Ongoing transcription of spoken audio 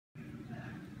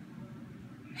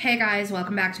Hey guys,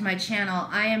 welcome back to my channel.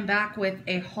 I am back with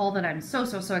a haul that I'm so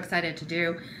excited to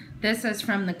do. This is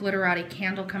from the Glitterati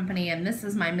Candle Company, and this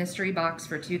is my mystery box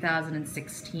for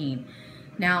 2016.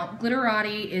 Now,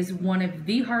 Glitterati is one of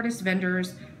the hardest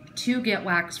vendors to get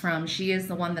wax from. She is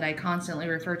the one that I constantly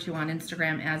refer to on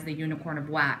Instagram as the unicorn of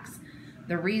wax.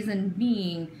 The reason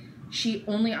being, she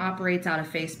only operates out of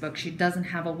Facebook. She doesn't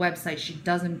have a website. She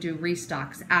doesn't do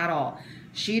restocks at all.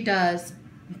 She does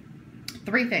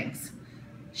three things.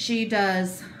 She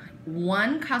does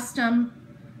one custom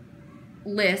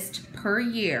list per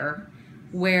year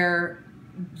where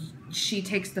she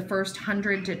takes the first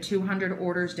 100 to 200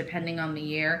 orders depending on the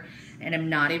year, and I'm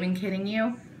not even kidding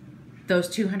you. Those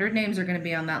 200 names are going to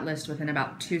be on that list within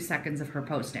about 2 seconds of her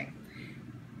posting.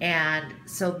 And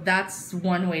so that's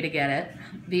one way to get it.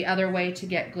 The other way to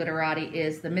get Glitterati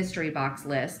is the mystery box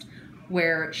list,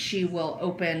 where she will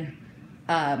open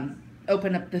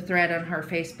up the thread on her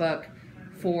Facebook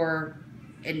for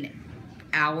an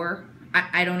hour.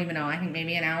 I don't even know, I think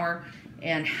maybe an hour,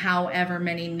 and however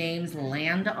many names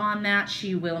land on that,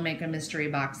 she will make a mystery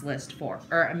box list for,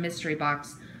 or a mystery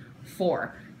box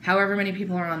for however many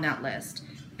people are on that list.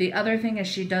 The other thing is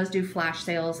she does do flash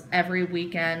sales every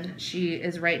weekend. She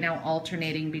is right now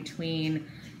alternating between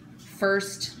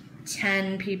first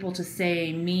 10 people to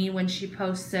say me when she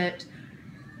posts it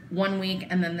one week,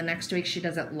 and then the next week she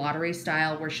does it lottery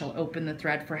style, where she'll open the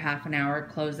thread for half an hour,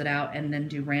 close it out, and then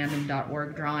do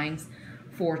random.org drawings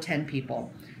for 10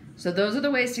 people. So those are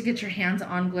the ways to get your hands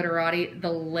on Glitterati.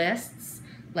 The lists,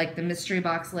 like the mystery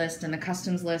box list and the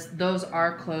customs list, those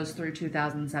are closed through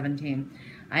 2017.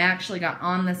 I actually got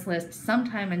on this list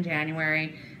sometime in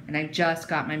January, and I just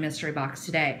got my mystery box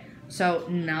today. So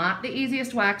not the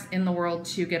easiest wax in the world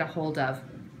to get a hold of.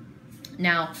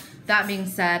 Now, that being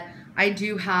said, I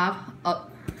do have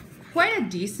quite a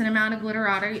decent amount of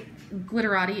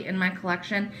Glitterati in my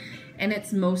collection, and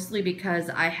it's mostly because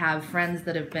I have friends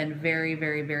that have been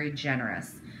very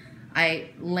generous.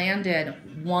 I landed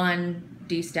one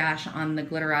D-stash on the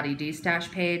Glitterati D-stash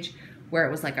page where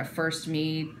it was like a first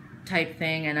me type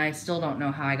thing, and I still don't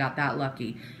know how I got that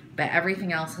lucky. But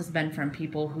everything else has been from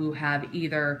people who have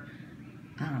either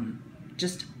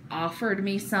just offered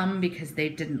me some because they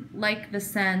didn't like the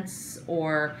scents,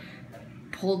 or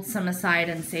pulled some aside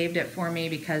and saved it for me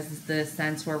because the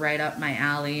scents were right up my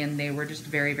alley, and they were just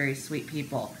very sweet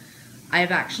people. I've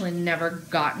actually never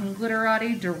gotten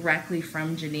Glitterati directly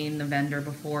from Janine, the vendor,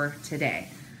 before today.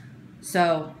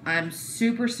 So I'm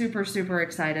super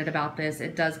excited about this.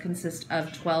 It does consist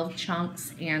of 12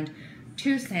 chunks and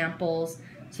 2 samples.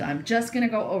 So I'm just gonna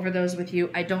go over those with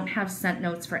you. I don't have scent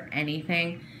notes for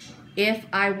anything. If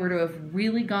I were to have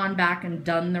really gone back and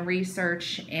done the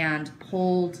research and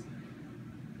pulled,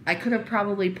 I could have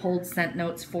probably pulled scent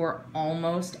notes for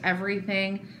almost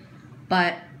everything,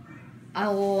 but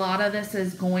a lot of this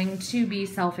is going to be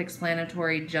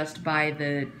self-explanatory just by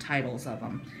the titles of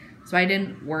them. So I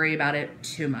didn't worry about it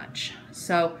too much.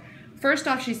 So first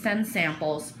off, she sends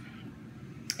samples,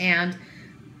 and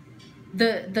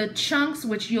the chunks,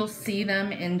 which you'll see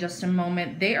them in just a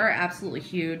moment, they are absolutely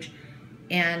huge,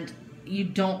 and you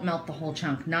don't melt the whole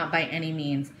chunk, not by any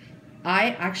means.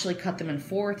 I actually cut them in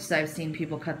fourths. I've seen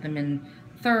people cut them in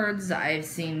thirds. I've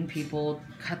seen people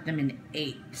cut them in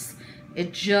eighths.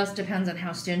 It just depends on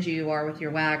how stingy you are with your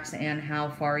wax and how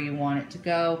far you want it to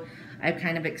go. I've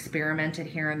kind of experimented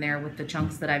here and there with the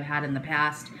chunks that I've had in the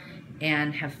past,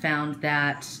 and have found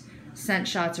that scent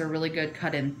shots are really good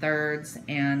cut in thirds,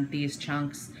 and these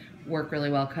chunks work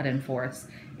really well cut in fourths.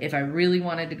 If I really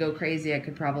wanted to go crazy, I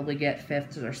could probably get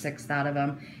fifths or sixths out of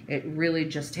them. It really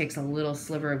just takes a little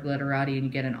sliver of Glitterati and you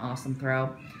get an awesome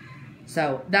throw.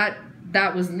 So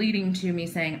that was leading to me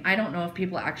saying, I don't know if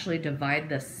people actually divide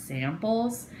the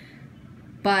samples,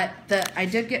 but I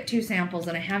did get 2 samples,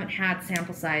 and I haven't had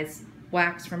sample size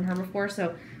wax from her before,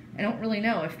 so I don't really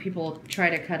know if people try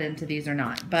to cut into these or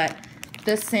not. But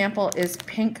this sample is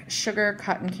Pink Sugar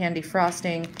Cotton Candy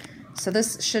Frosting, so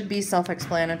this should be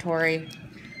self-explanatory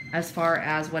as far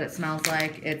as what it smells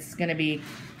like. It's going to be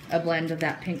a blend of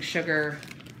that pink sugar,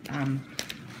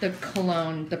 the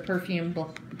cologne, the perfume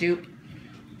dupe,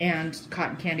 and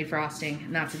cotton candy frosting,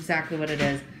 and that's exactly what it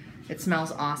is. It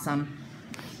smells awesome.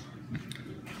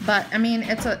 But I mean,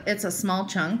 it's a small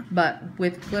chunk, but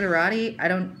with Glitterati, I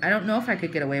don't know if I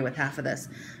could get away with half of this.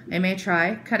 I may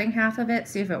try cutting half of it,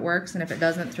 see if it works, and if it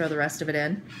doesn't, throw the rest of it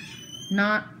in.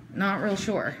 Not real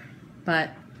sure, but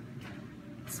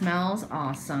smells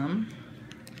awesome.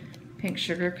 Pink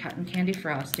Sugar Cotton Candy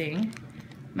Frosting.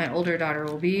 My older daughter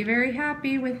will be very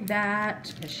happy with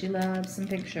that because she loves some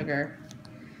pink sugar.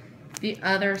 The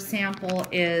other sample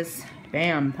is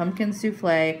Bam, pumpkin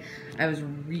souffle. I was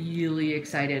really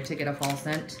excited to get a fall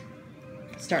scent.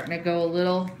 Starting to go a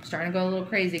little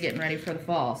crazy getting ready for the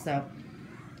fall. So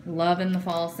loving the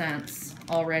fall scents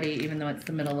already, even though it's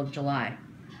the middle of July.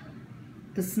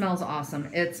 This smells awesome.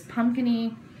 It's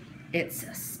pumpkin-y, it's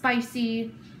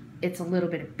spicy, it's a little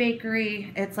bit of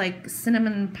bakery. It's like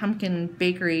cinnamon pumpkin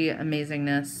bakery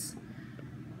amazingness.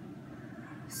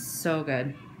 So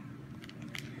good.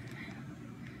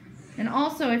 And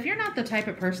also, if you're not the type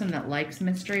of person that likes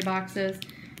mystery boxes,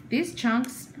 these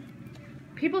chunks,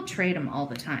 people trade them all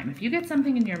the time. If you get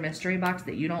something in your mystery box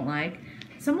that you don't like,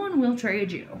 someone will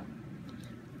trade you.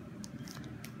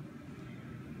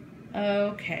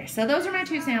 Okay, so those are my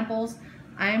 2 samples.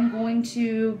 I'm going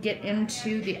to get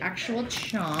into the actual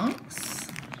chunks.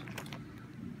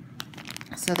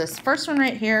 So this first one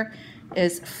right here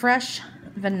is fresh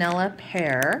vanilla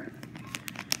pear.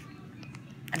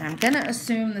 And I'm gonna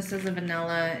assume this is a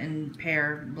vanilla and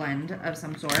pear blend of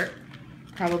some sort,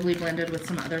 probably blended with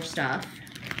some other stuff.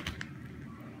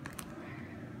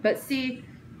 But see,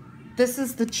 this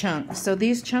is the chunk. So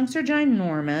these chunks are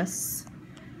ginormous,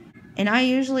 and I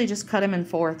usually just cut them in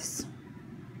 4ths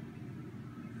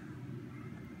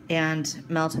and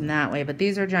melt them that way, but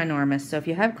these are ginormous. So if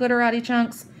you have Glitterati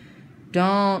chunks,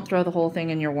 don't throw the whole thing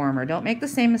in your warmer. Don't make the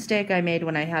same mistake I made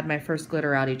when I had my first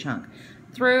Glitterati chunk.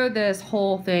 Threw this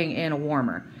whole thing in a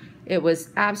warmer. It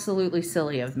was absolutely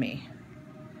silly of me.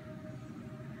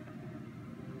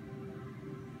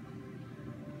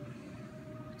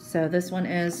 So this one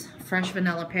is fresh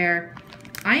vanilla pear.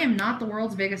 I am not the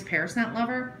world's biggest pear scent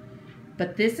lover,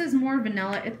 but this is more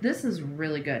vanilla. This is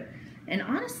really good. And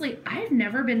honestly, I've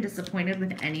never been disappointed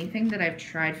with anything that I've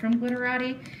tried from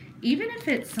Glitterati, even if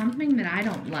it's something that I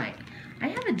don't like. I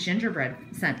have a gingerbread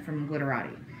scent from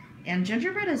Glitterati, and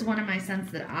gingerbread is one of my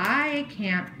scents that I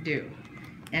can't do,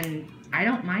 and I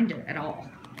don't mind it at all.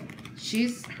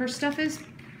 Her stuff is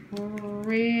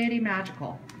pretty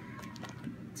magical.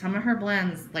 Some of her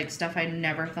blends, like stuff I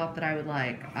never thought that I would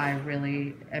like, I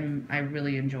really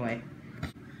enjoy.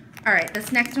 All right,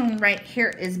 this next one right here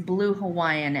is Blue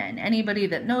Hawaiian, and anybody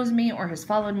that knows me or has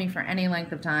followed me for any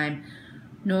length of time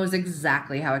knows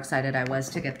exactly how excited I was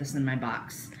to get this in my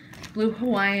box. Blue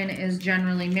Hawaiian is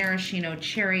generally maraschino,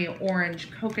 cherry,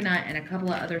 orange, coconut, and a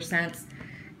couple of other scents.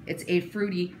 It's a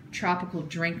fruity tropical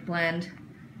drink blend.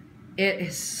 It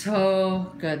is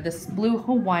so good. This Blue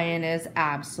Hawaiian is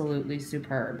absolutely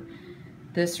superb.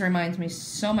 This reminds me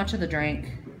so much of the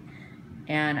drink,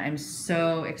 and I'm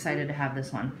so excited to have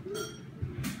this one.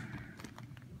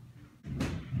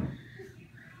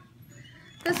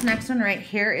 This next one right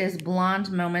here is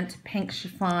Blonde Moment Pink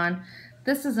Chiffon.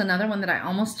 This is another one that I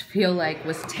almost feel like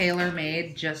was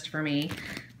tailor-made just for me.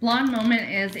 Blonde Moment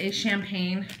is a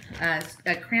champagne,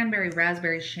 a cranberry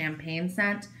raspberry champagne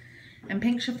scent, and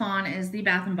Pink Chiffon is the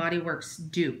Bath & Body Works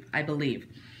dupe, I believe.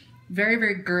 Very,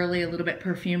 very girly, a little bit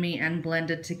perfumey, and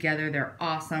blended together. They're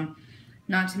awesome.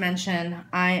 Not to mention,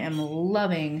 I am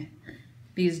loving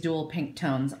these dual pink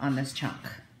tones on this chunk.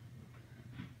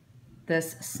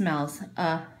 This smells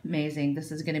amazing.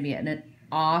 This is going to be an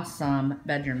awesome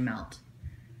bedroom melt.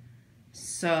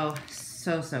 So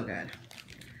good.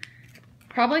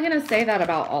 Probably going to say that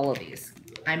about all of these.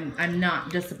 I'm not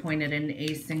disappointed in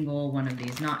a single one of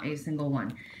these. Not a single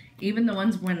one. Even the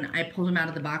ones when I pulled them out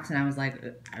of the box and I was like,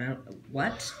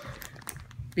 what?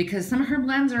 Because some of her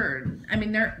blends are, I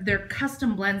mean, they're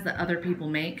custom blends that other people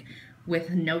make with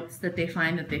notes that they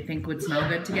find that they think would smell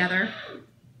good together.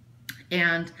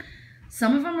 And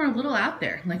some of them are a little out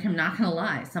there. Like, I'm not going to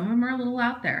lie. Some of them are a little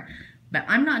out there. But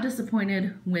I'm not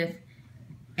disappointed with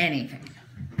anything.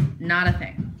 Not a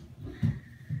thing.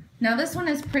 Now this one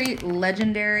is pretty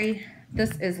legendary.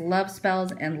 This is Love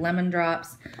Spells and Lemon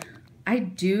Drops. I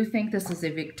do think this is a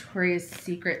Victoria's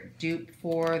Secret dupe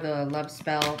for the Love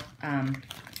Spell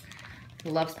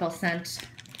scent.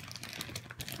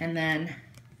 And then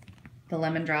the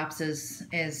Lemon Drops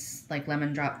is like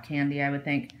lemon drop candy, I would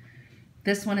think.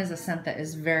 This one is a scent that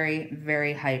is very,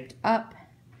 very hyped up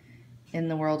in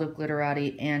the world of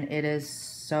Glitterati, and it is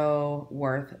so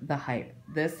worth the hype.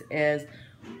 This is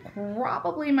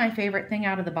probably my favorite thing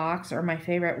out of the box, or my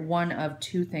favorite one of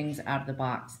 2 things out of the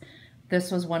box.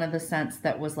 This was one of the scents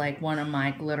that was like one of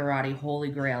my Glitterati holy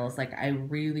grails. Like, I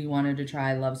really wanted to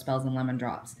try Love Spells and Lemon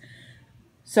Drops.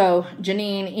 So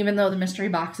Janine, even though the mystery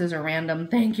boxes are random,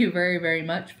 thank you very, very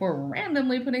much for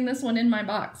randomly putting this one in my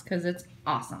box, because it's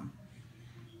awesome.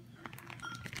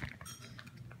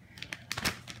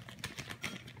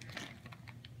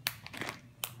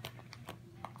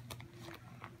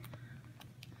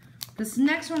 This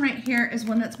next one right here is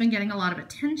one that's been getting a lot of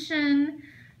attention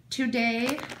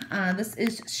today. This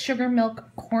is sugar milk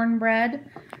cornbread.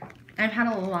 I've had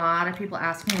a lot of people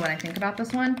ask me what I think about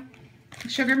this one.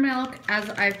 Sugar milk, as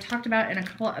I've talked about in a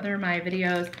couple other of my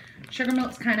videos, sugar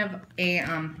milk's kind of a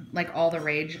like all the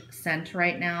rage scent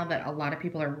right now that a lot of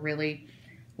people are really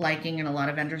liking and a lot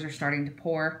of vendors are starting to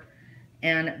pour.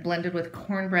 And blended with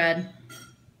cornbread,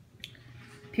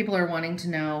 people are wanting to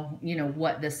know, you know,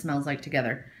 what this smells like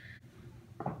together.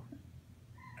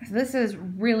 This is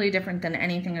really different than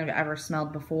anything I've ever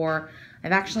smelled before.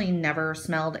 I've actually never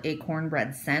smelled a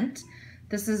cornbread scent.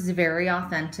 This is very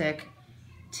authentic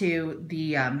to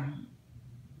the, I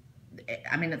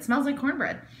mean, it smells like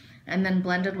cornbread. And then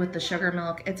blended with the sugar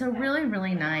milk, it's a really,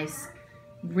 really nice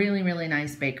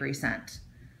bakery scent.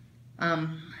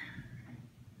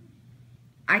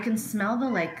 I can smell the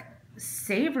like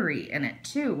savory in it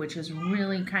too, which is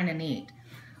really kind of neat.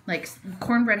 Like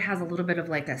cornbread has a little bit of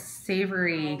like a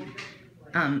savory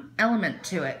element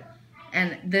to it.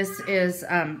 And this is,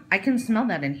 I can smell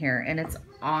that in here and it's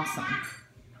awesome.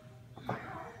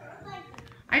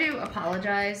 I do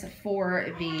apologize for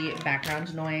the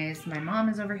background noise. My mom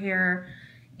is over here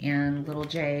and little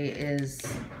Jay is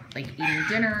like eating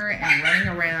dinner and running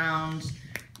around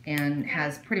and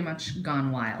has pretty much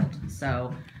gone wild.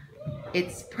 So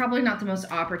it's probably not the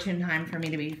most opportune time for me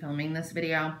to be filming this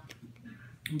video,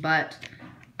 but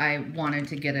I wanted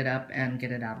to get it up and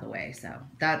get it out of the way. So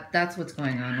that's what's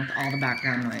going on with all the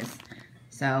background noise.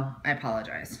 So I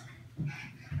apologize.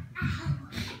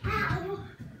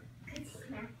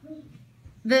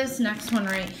 This next one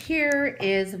right here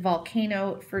is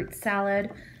Volcano fruit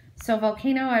salad. So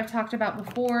Volcano, I've talked about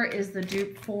before, is the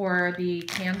dupe for the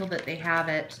candle that they have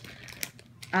at,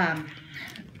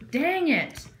 dang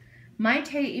it,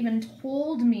 Maite even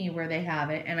told me where they have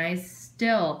it, and I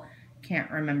still can't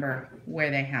remember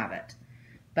where they have it.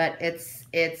 But it's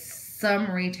some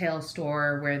retail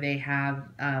store where they have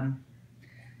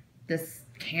this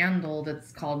candle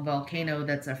that's called Volcano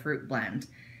that's a fruit blend.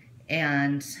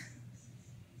 And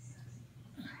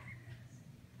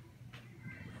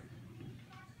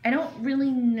I don't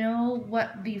really know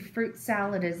what the fruit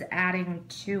salad is adding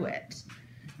to it.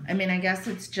 I mean, I guess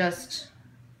it's just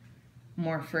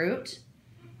more fruit,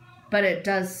 but it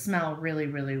does smell really,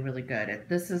 really, really good.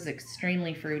 This is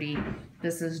extremely fruity.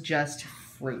 This is just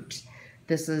fruit.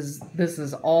 This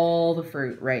is all the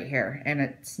fruit right here, and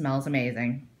it smells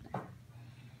amazing.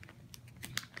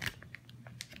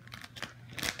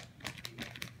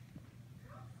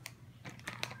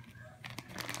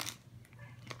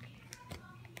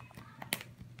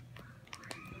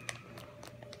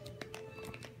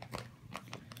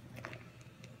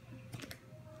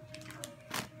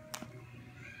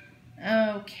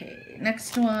 Okay,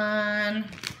 next one,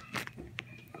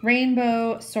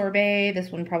 rainbow sorbet.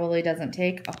 This one probably doesn't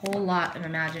take a whole lot of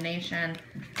imagination.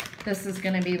 This is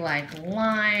going to be like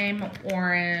lime,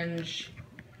 orange,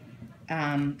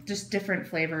 just different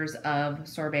flavors of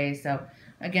sorbet. So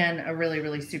again, a really,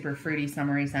 really super fruity,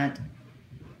 summery scent.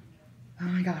 Oh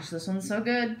my gosh, this one's so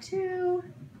good too.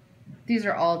 These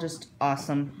are all just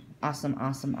awesome, awesome,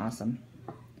 awesome, awesome.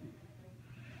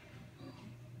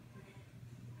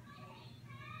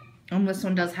 And this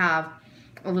one does have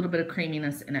a little bit of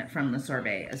creaminess in it from the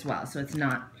sorbet as well. So it's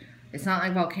not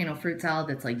like Volcano fruit salad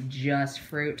that's like just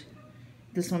fruit.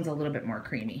 This one's a little bit more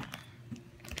creamy.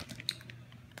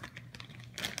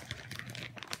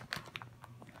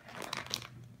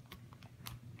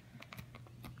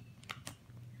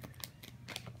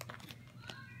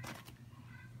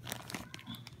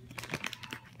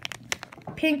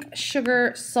 Pink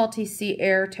sugar salty sea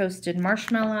air toasted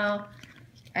marshmallow.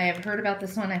 I have heard about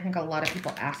this one. I think a lot of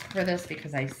people ask for this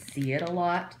because I see it a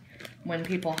lot when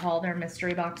people haul their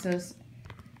mystery boxes.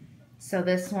 So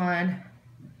this one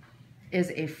is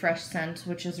a fresh scent,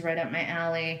 which is right up my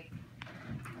alley.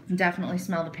 Definitely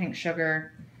smell the pink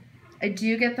sugar. I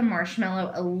do get the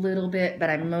marshmallow a little bit, but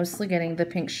I'm mostly getting the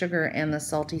pink sugar and the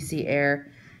salty sea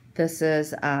air. This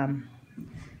is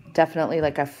definitely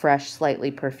like a fresh,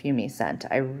 slightly perfumey scent.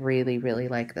 I really, really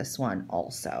like this one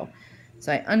also.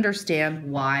 So I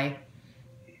understand why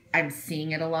I'm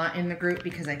seeing it a lot in the group,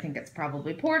 because I think it's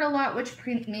probably poured a lot, which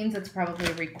means it's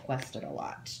probably requested a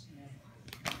lot.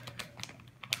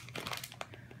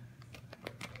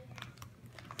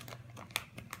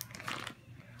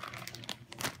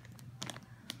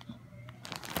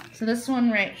 So this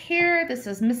one right here, this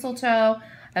is mistletoe.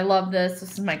 I love this.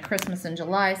 This is my Christmas in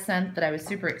July scent that I was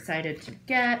super excited to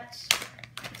get.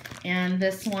 And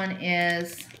this one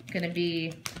is going to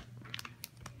be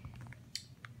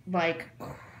like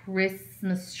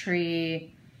Christmas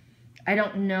tree. I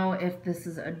don't know if this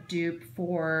is a dupe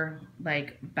for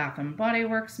like Bath and Body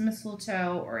Works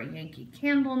mistletoe or a Yankee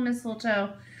Candle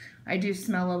mistletoe. I do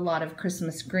smell a lot of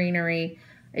Christmas greenery.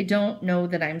 I don't know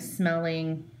that I'm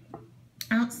smelling,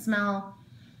 I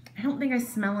don't think I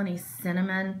smell any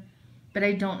cinnamon, but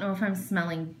I don't know if I'm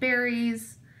smelling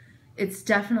berries. It's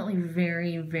definitely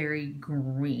very, very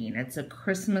green. It's a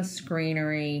Christmas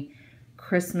greenery,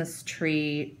 Christmas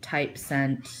tree type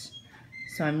scent.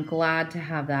 So I'm glad to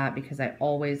have that because I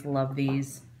always love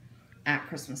these at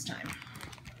Christmas time.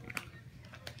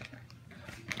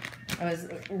 I was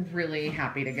really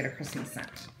happy to get a Christmas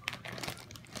scent.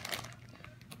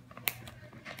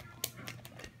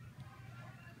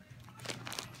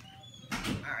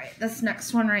 All right, this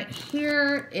next one right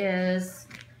here is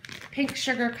Pink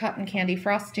Sugar Cotton Candy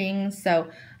Frosting. So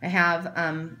I have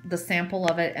the sample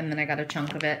of it, and then I got a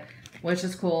chunk of it, which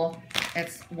is cool.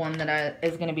 It's one that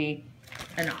is going to be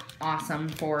an awesome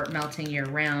for melting year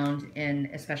round,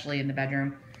 especially in the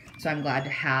bedroom. So I'm glad to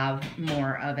have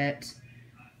more of it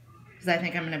because I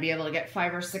think I'm going to be able to get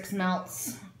 5 or 6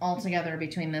 melts all together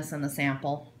between this and the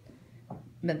sample.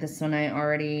 But this one I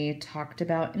already talked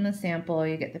about in the sample.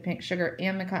 You get the pink sugar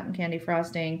and the cotton candy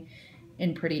frosting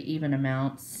in pretty even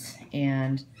amounts.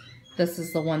 And this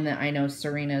is the one that I know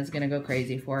Serena is going to go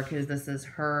crazy for because this is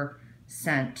her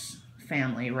scent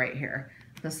family right here.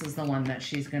 This is the one that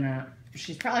she's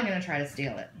probably going to try to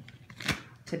steal it,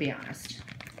 to be honest.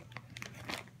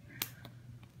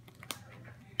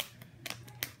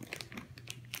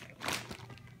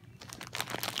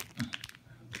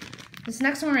 This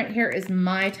next one right here is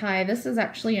Mai Tai. This is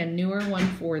actually a newer one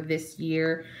for this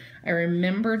year. I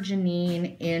remember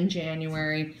Janine in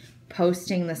January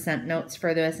posting the scent notes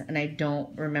for this, and I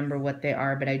don't remember what they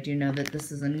are, but I do know that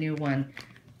this is a new one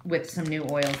with some new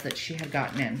oils that she had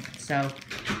gotten in. So,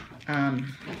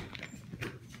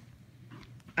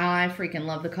 I freaking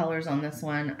love the colors on this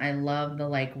one. I love the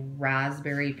like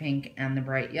raspberry pink and the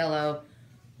bright yellow.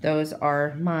 Those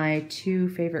are my 2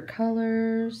 favorite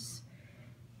colors.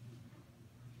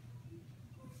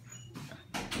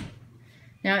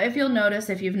 Now, if you'll notice,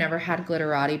 if you've never had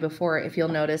Glitterati before, if you'll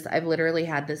notice, I've literally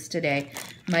had this today.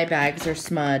 My bags are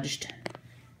smudged,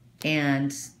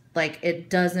 and like it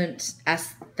doesn't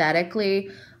aesthetically,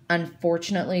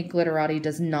 unfortunately, Glitterati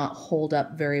does not hold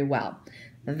up very well.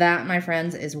 That, my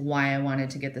friends, is why I wanted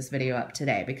to get this video up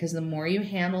today, because the more you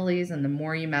handle these and the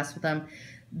more you mess with them,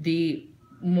 the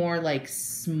more like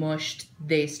smushed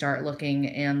they start looking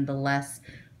and the less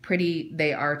pretty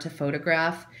they are to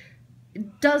photograph.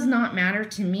 It does not matter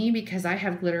to me because I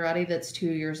have Glitterati that's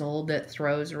 2 years old that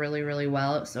throws really, really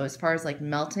well. So as far as like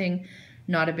melting,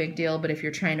 not a big deal. But if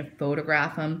you're trying to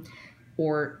photograph them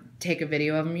or take a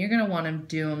video of them, you're going to want to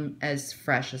do them as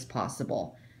fresh as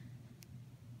possible.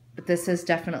 But this is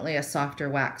definitely a softer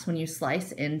wax. When you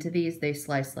slice into these, they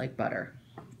slice like butter.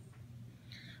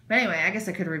 But anyway, I guess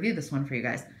I could review this one for you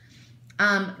guys.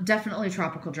 Definitely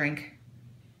tropical drink.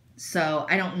 So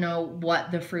I don't know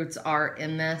what the fruits are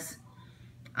in this.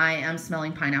 I am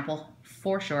smelling pineapple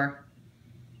for sure.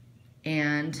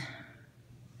 And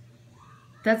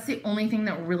that's the only thing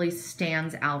that really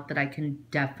stands out that I can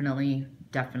definitely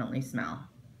smell.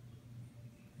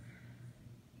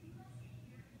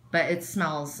 But it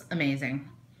smells amazing.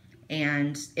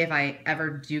 And if I ever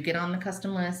do get on the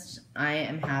custom list, I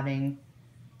am having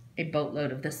a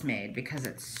boatload of this made because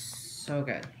it's so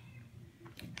good.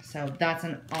 So that's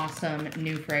an awesome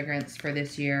new fragrance for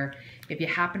this year. If you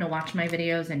happen to watch my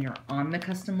videos and you're on the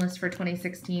custom list for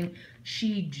 2016,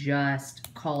 she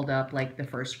just called up like the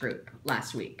first group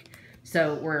last week.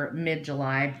 So we're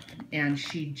mid-July and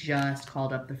she just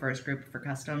called up the first group for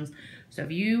customs. So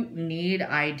if you need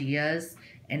ideas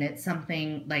and it's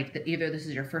something like that, either this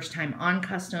is your first time on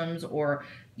customs or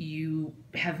you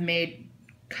have made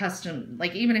custom,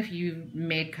 like even if you've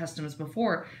made customs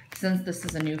before, since this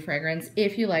is a new fragrance,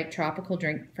 if you like tropical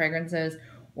drink fragrances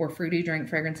or fruity drink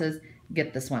fragrances,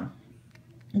 get this one.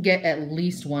 Get at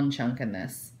least 1 chunk in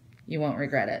this. You won't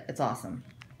regret it. It's awesome.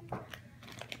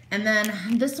 And then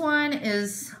this one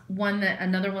is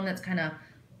another one that's kind of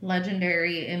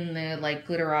legendary in the like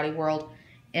Glitterati world,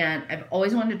 and I've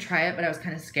always wanted to try it, but I was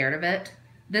kind of scared of it.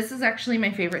 This is actually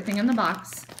my favorite thing in the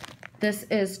box. This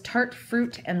is tart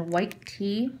fruit and white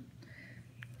tea.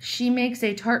 She makes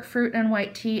a tart fruit and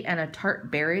white tea and a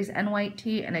tart berries and white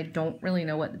tea, and I don't really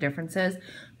know what the difference is,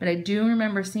 but I do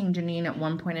remember seeing Janine at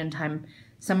one point in time,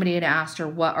 somebody had asked her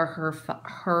what are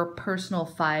her personal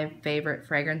 5 favorite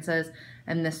fragrances,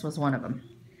 and this was one of them.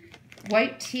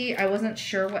 White tea, I wasn't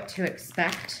sure what to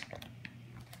expect.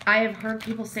 I have heard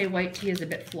people say white tea is a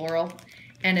bit floral,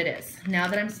 and it is. Now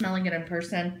that I'm smelling it in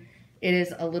person, it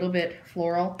is a little bit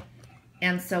floral.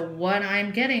 And so what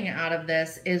I'm getting out of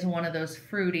this is one of those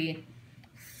fruity,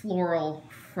 floral,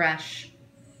 fresh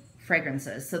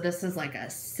fragrances. So this is like a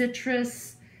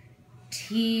citrus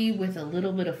tea with a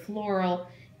little bit of floral.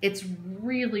 It's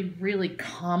really, really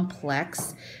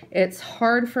complex. It's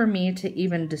hard for me to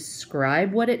even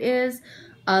describe what it is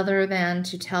other than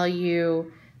to tell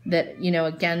you that, you know,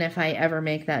 again, if I ever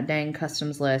make that dang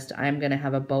customs list, I'm going to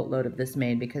have a boatload of this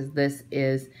made because this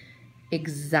is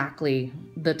exactly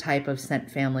the type of scent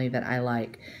family that I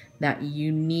like. That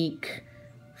unique,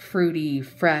 fruity,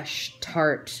 fresh,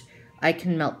 tart. I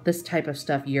can melt this type of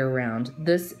stuff year round.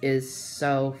 This is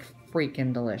so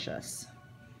freaking delicious.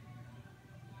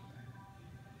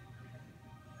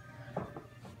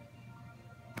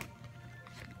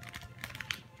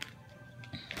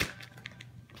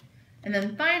 And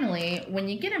then finally, when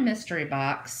you get a mystery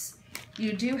box,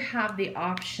 you do have the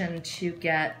option to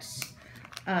get,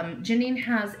 Janine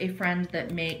has a friend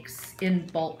that makes in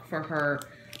bulk for her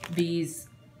these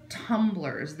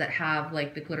tumblers that have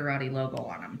like the Glitterati logo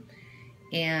on them.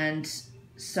 And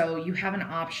so you have an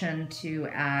option to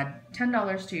add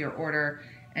 $10 to your order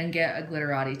and get a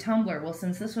Glitterati tumbler. Well,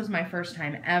 since this was my first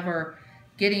time ever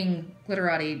getting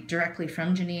Glitterati directly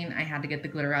from Janine, I had to get the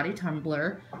Glitterati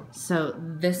tumbler. So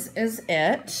this is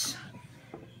it.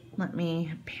 Let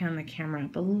me pan the camera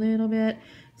up a little bit.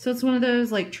 So it's one of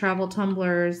those like travel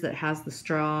tumblers that has the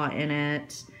straw in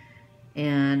it.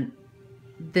 And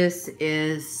this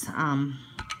is,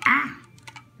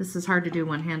 this is hard to do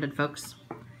one-handed, folks.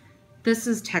 This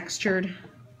is textured.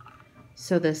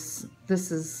 So this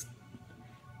is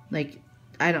like,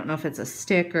 I don't know if it's a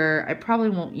sticker. I probably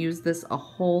won't use this a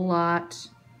whole lot.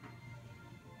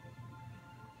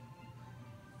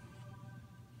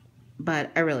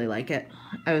 But I really like it.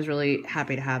 I was really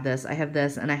happy to have this. I have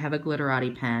this and I have a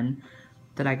Glitterati pen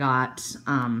that I got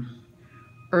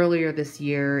earlier this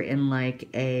year in like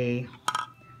a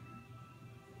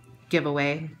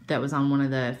giveaway that was on one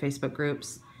of the Facebook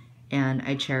groups. And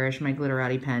I cherish my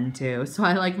Glitterati pen too. So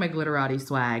I like my Glitterati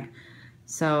swag.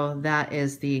 So that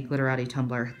is the Glitterati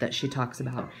tumbler that she talks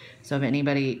about. So if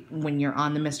anybody, when you're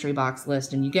on the mystery box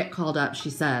list and you get called up, she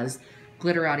says,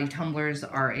 Glitterati tumblers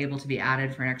are able to be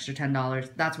added for an extra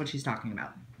 $10. That's what she's talking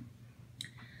about.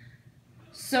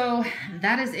 So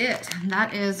that is it.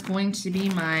 That is going to be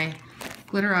my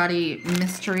Glitterati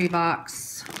mystery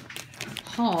box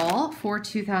haul for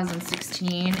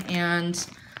 2016. And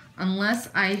unless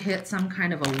I hit some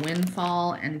kind of a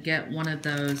windfall and get one of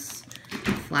those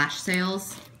flash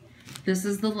sales, this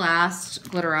is the last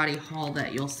Glitterati haul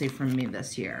that you'll see from me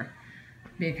this year,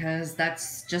 because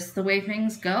that's just the way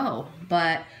things go.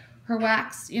 But her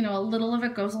wax, you know, a little of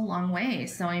it goes a long way.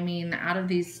 So I mean, out of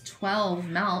these 12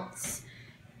 melts,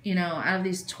 you know, out of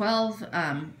these 12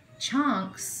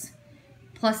 chunks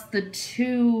plus the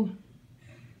 2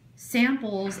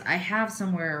 samples, I have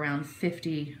somewhere around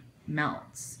 50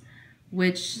 melts,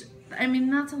 which, I mean,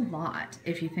 that's a lot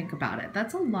if you think about it.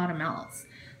 That's a lot of melts,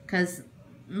 because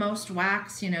most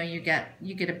wax, you know, you get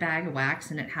a bag of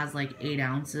wax and it has like 8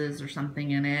 ounces or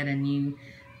something in it, and you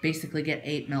basically get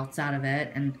 8 melts out of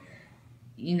it, and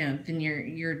you know, then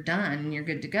you're done, you're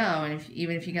good to go. And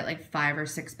even if you get like 5 or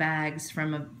 6 bags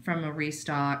from a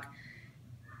restock,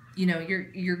 you know,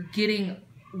 you're getting,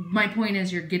 my point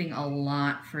is you're getting a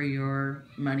lot for your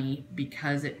money,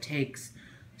 because it takes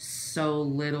so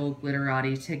little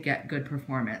Glitterati to get good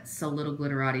performance, so little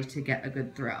Glitterati to get a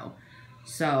good throw.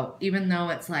 So even though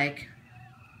it's like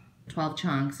 12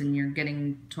 chunks and you're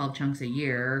getting 12 chunks a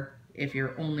year, if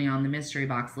you're only on the mystery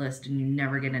box list and you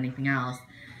never get anything else,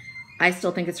 I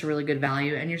still think it's a really good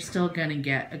value, and you're still gonna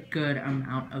get a good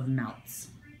amount of melts.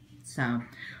 So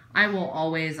I will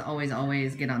always, always,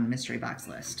 always get on the mystery box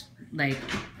list. Like,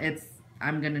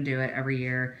 I'm gonna do it every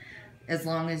year. As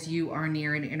long as you are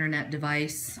near an internet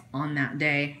device on that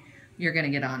day, you're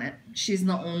gonna get on it. She's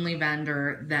the only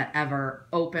vendor that ever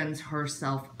opens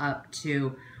herself up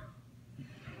to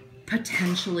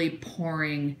potentially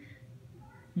pouring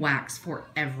wax for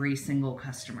every single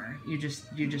customer. You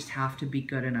just have to be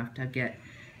good enough to get,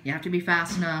 you have to be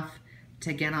fast enough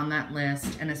to get on that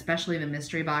list, and especially the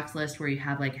mystery box list where you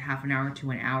have like half an hour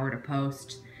to an hour to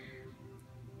post.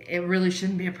 It really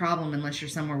shouldn't be a problem unless you're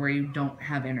somewhere where you don't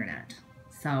have internet.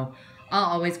 So I'll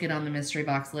always get on the mystery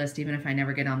box list, even if I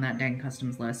never get on that dang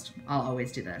customs list. I'll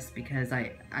always do this because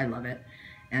I love it.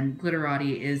 And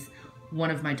Glitterati is one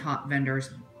of my top vendors.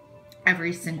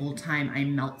 Every single time I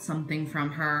melt something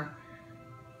from her,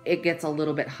 it gets a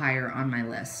little bit higher on my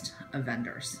list of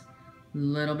vendors. A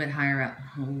little bit higher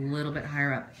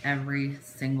up every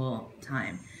single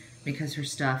time, because her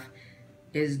stuff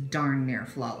is darn near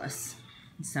flawless.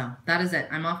 So that is it.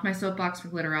 I'm off my soapbox for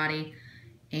Glitterati.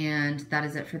 And that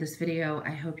is it for this video.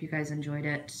 I hope you guys enjoyed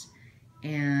it.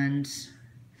 And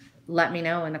let me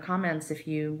know in the comments if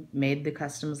you made the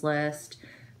customs list.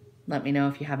 Let me know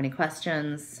if you have any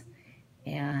questions.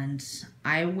 And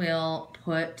I will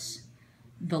put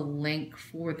the link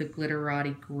for the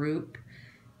Glitterati group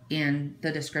in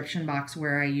the description box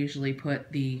where I usually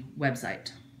put the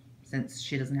website, since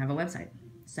she doesn't have a website.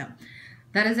 So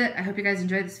that is it. I hope you guys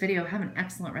enjoyed this video. Have an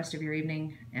excellent rest of your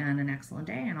evening and an excellent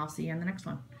day, and I'll see you in the next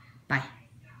one. Bye.